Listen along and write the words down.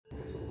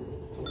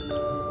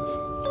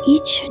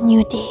Each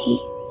new day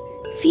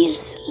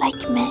feels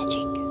like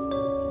magic.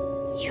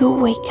 You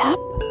wake up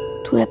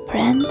to a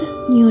brand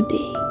new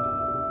day.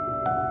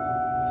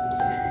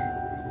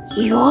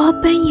 You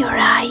open your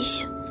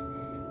eyes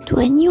to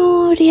a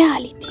new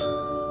reality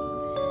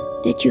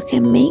that you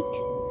can make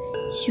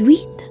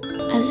sweet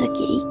as a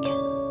cake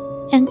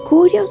and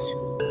curious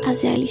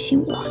as Alice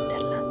in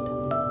Wonderland.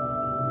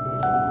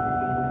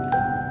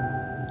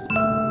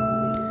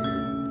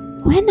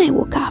 When I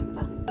woke up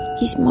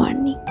this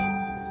morning,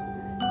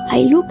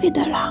 I looked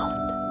around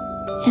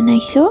and I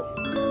saw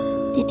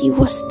that it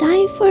was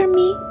time for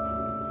me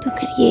to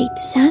create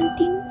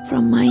something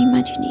from my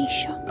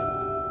imagination.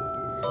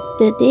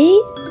 The day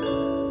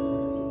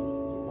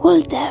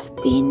would have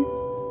been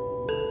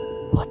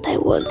what I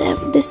would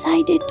have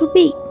decided to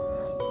be.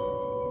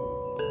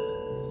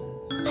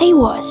 I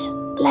was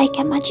like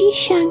a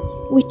magician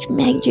with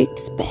magic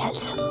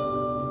spells,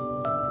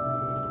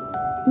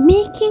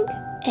 making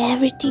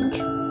everything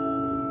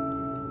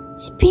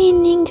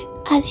spinning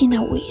as in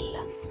a wheel,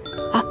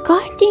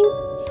 according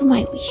to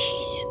my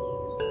wishes.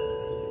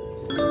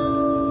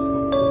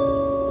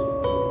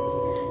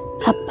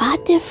 A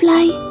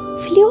butterfly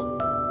flew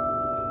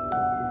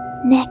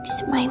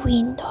next my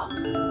window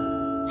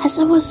as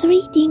I was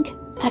reading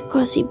a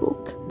cozy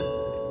book,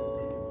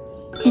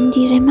 and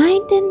it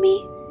reminded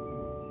me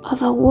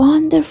of a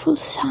wonderful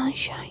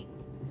sunshine,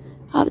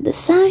 of the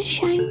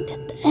sunshine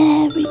that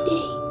every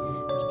day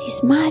with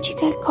its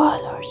magical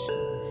colors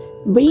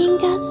bring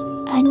us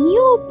a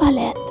new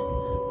palette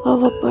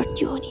of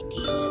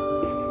opportunities.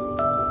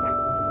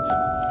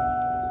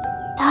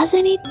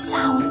 Doesn't it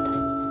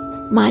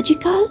sound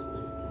magical?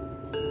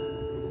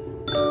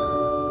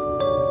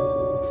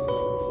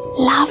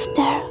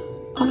 Laughter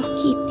of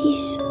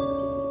kitties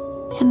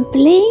and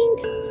playing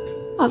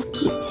of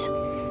kids.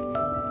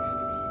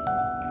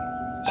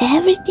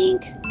 Everything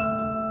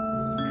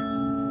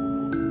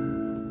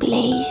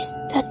plays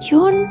the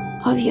tune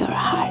of your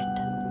heart.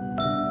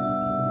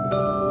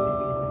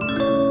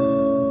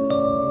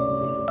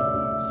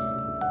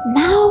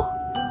 Now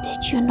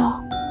that you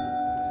know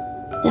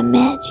the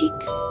magic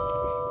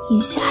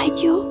inside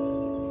you,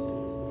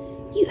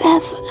 you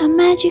have a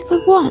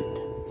magical wand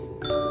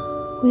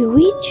with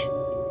which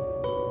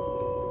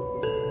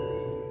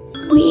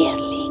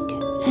whirling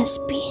and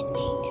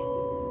spinning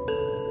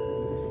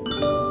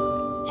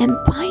and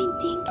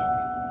pointing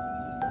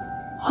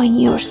on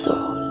your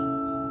soul.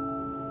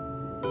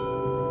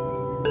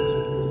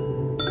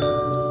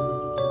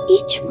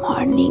 Each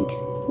morning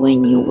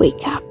when you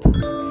wake up,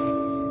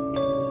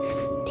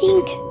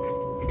 think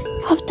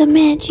of the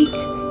magic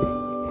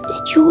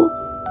that you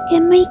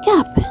can make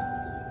happen.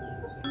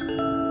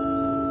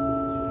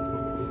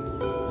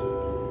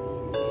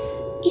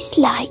 It's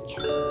like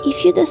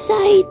if you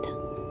decide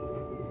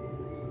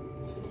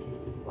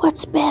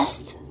what's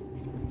best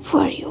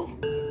for you,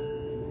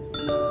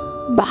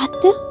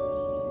 but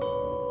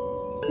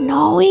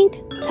knowing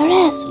the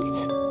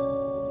results.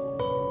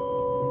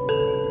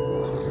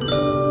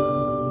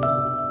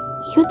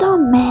 You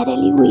don't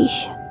merely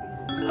wish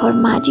for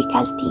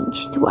magical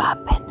things to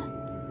happen.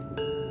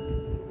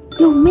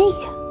 You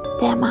make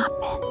them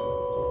happen.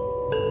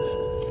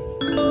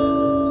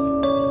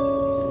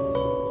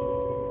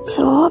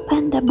 So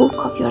open the book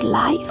of your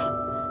life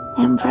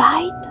and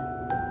write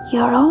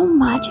your own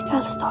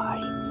magical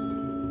story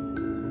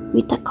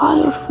with a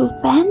colorful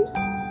pen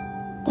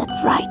that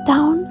write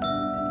down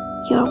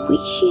your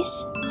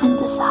wishes and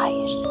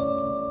desires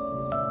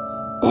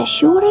that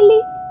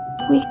surely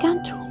will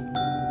come true.